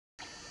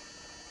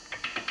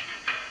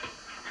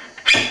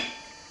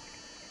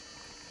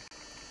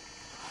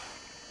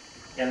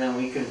and then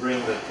we can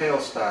bring the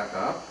tailstock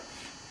up.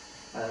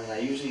 And I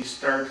usually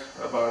start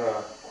about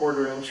a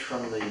 1/4 inch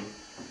from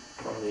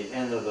the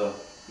end of the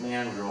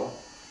mandrel,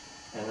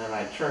 and then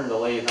I turn the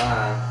lathe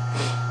on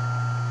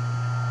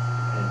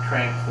and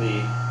crank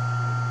the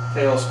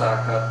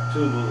tailstock up to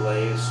the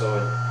lathe so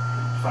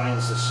it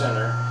finds the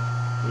center.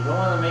 You don't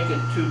want to make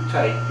it too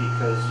tight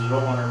because you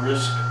don't want to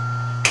risk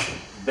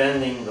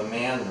bending the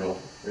mandrel.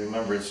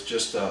 Remember, it's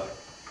just a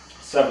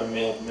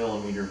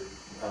 7mm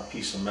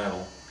piece of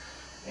metal,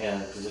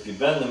 and because if you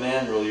bend the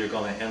mandrel, you're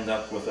going to end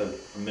up with a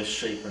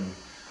misshapen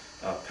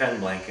pen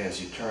blank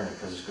as you turn it,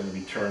 because it's going to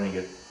be turning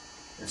it,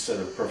 instead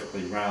of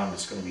perfectly round,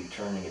 it's going to be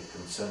turning it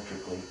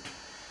concentrically.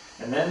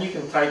 And then you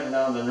can tighten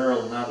down the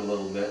knurled nut a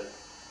little bit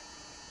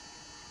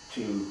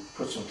to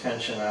put some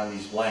tension on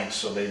these blanks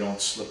so they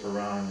don't slip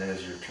around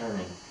as you're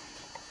turning.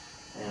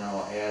 And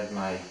I'll add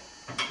my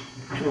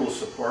tool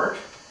support.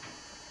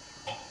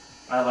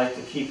 I like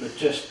to keep it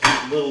just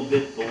a little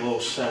bit below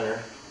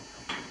center.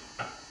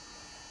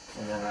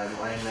 And then I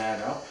line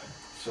that up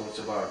so it's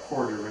about a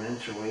 1/4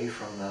 inch away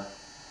from the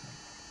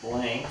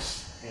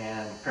blanks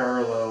and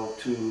parallel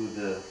to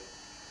the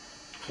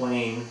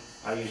plane.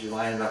 I usually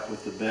line it up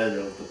with the bed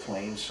of the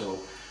plane, so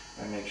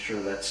I make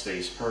sure that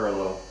stays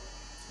parallel.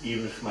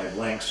 Even if my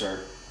blanks are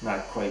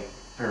not quite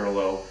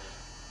parallel,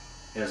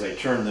 as I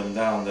turn them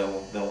down,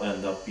 they'll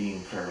end up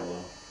being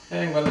parallel. And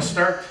I'm going to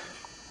start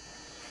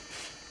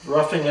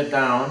roughing it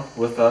down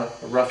with a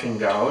roughing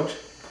gouge,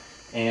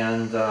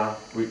 and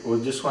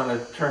we just want to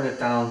turn it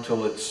down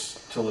till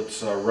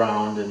it's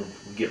round and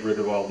get rid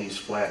of all these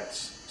flat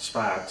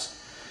spots.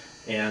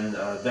 And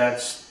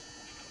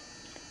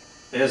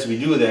as we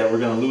do that,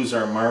 we're going to lose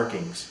our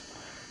markings.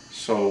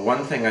 So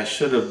one thing I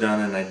should have done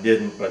and I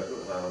didn't, but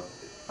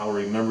I'll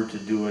remember to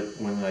do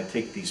it when I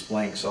take these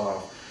blanks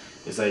off,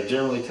 is I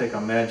generally take a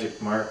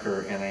magic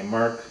marker and I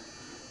mark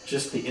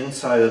just the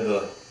inside of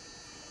the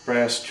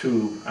brass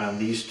tube on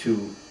these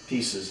two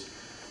pieces,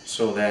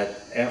 so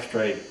that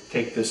after I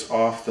take this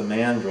off the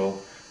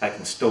mandrel, I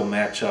can still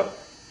match up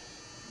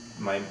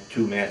my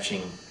two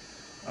matching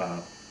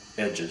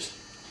edges.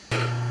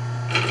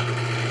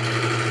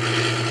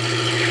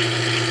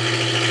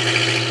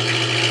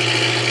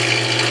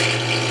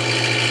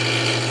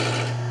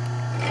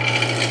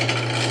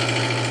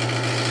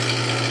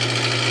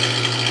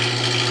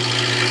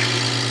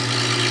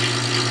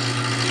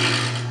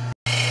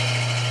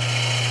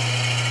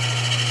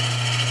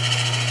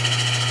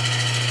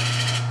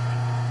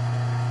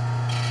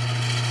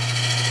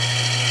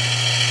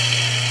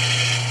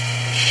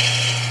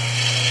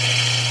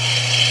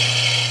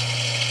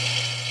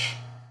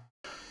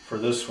 For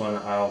this one,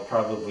 I'll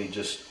probably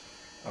just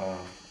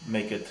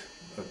make it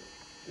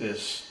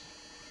as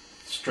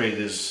straight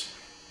as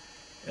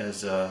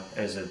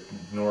it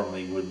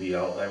normally would be.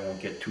 I won't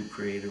get too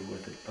creative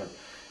with it,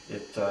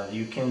 but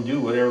you can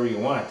do whatever you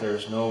want.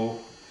 There's no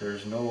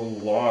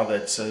law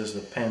that says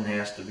the pen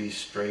has to be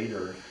straight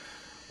or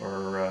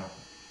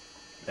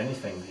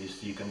anything.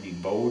 You can be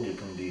bowed, it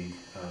can be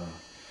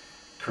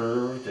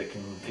curved, it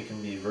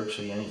can be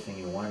virtually anything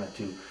you want it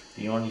to.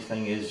 The only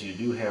thing is you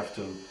do have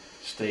to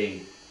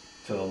stay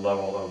to the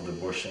level of the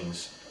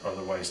bushings,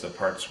 otherwise the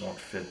parts won't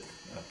fit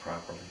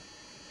properly.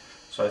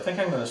 So I think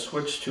I'm going to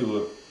switch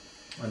to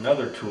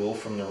another tool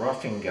from the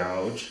roughing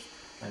gouge.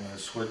 I'm going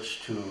to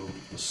switch to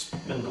the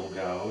spindle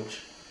gouge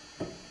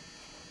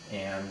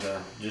and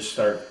just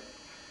start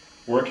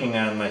working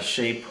on my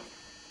shape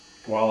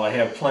while I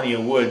have plenty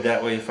of wood.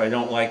 That way, if I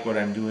don't like what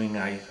I'm doing,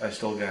 I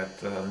still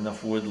got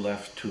enough wood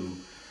left to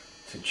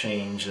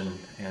change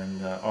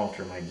and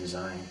alter my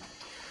design.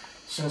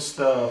 Since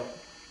the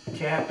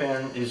cap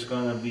end is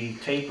going to be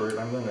tapered,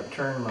 I'm going to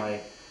turn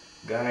my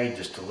guide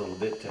just a little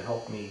bit to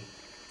help me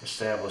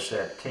establish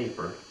that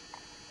taper.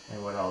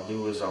 And what I'll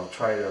do is I'll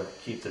try to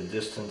keep the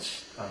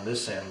distance on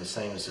this end the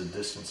same as the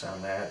distance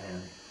on that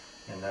end,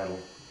 and that'll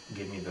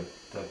give me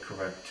the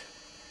correct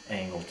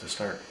angle to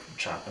start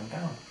chopping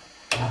down.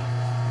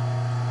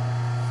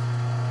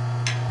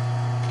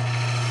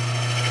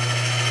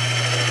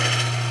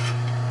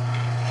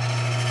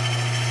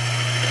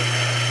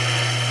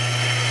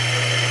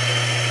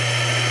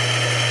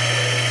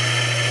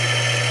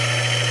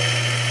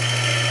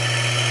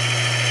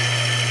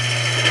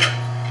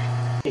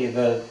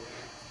 The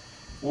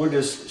wood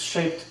is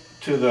shaped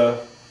to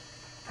the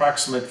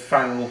approximate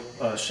final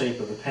shape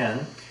of the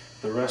pen.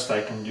 The rest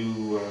I can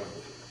do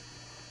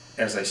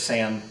as I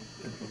sand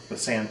with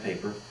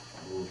sandpaper.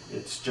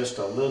 It's just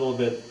a little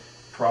bit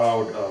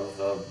proud of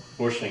the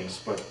bushings,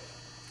 but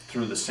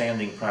through the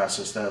sanding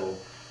process that'll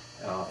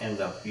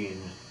end up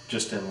being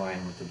just in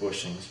line with the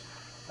bushings.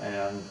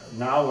 And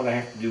now what I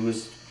have to do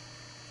is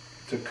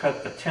to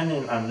cut a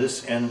tenon on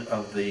this end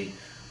of the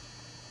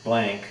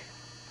blank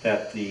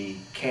that the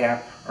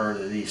cap, or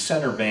the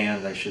center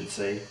band I should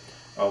say,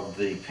 of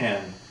the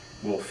pen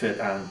will fit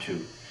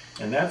onto.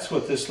 And that's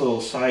what this little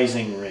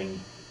sizing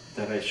ring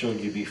that I showed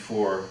you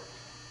before,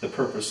 the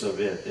purpose of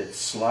it. It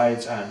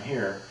slides on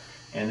here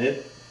and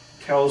it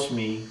tells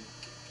me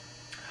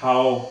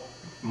how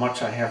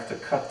much I have to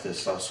cut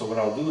this off. So what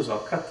I'll do is I'll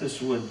cut this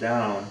wood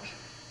down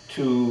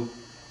to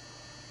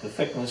the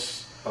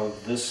thickness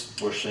of this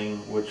bushing,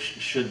 which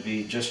should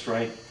be just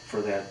right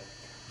for that.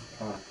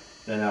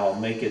 Then I'll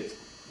make it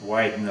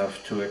wide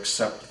enough to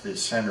accept the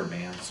center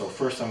band. So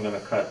first I'm going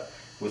to cut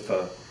with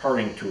a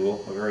parting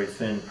tool, a very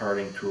thin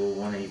parting tool,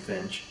 1/8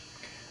 inch.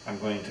 I'm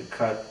going to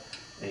cut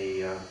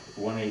a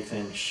 1/8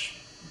 inch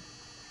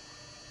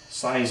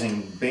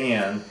sizing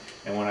band,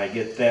 and when I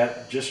get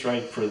that just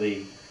right for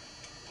the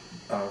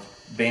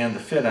band to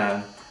fit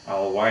on,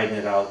 I'll widen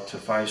it out to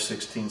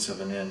 5/16 of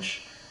an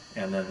inch,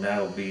 and then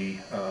that'll be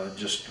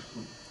just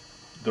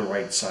the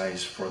right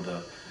size for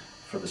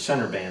the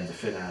center band to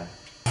fit on.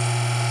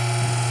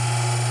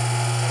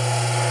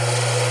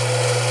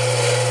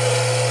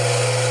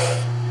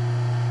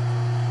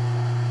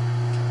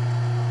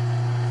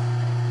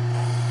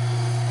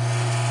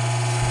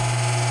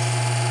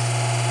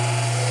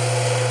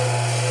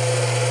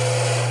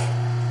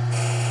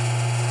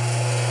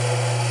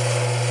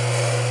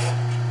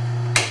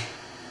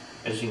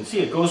 As you can see,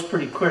 it goes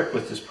pretty quick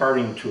with this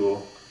parting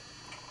tool,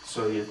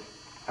 so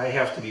I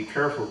have to be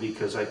careful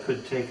because I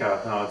could take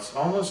out. Now it's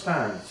almost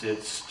on,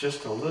 it's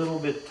just a little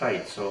bit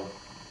tight, so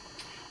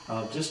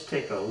I'll just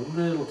take a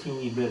little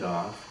teeny bit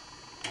off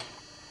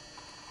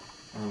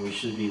and we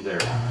should be there.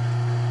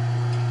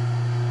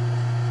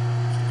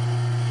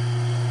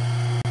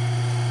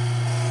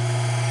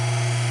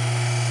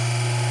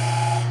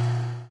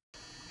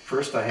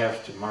 First I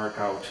have to mark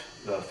out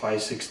the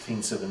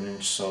 5/16 of an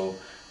inch so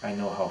I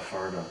know how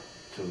far to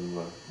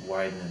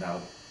widen it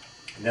out.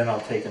 And then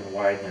I'll take and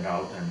widen it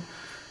out and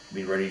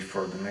be ready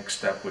for the next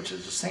step, which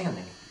is the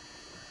sanding.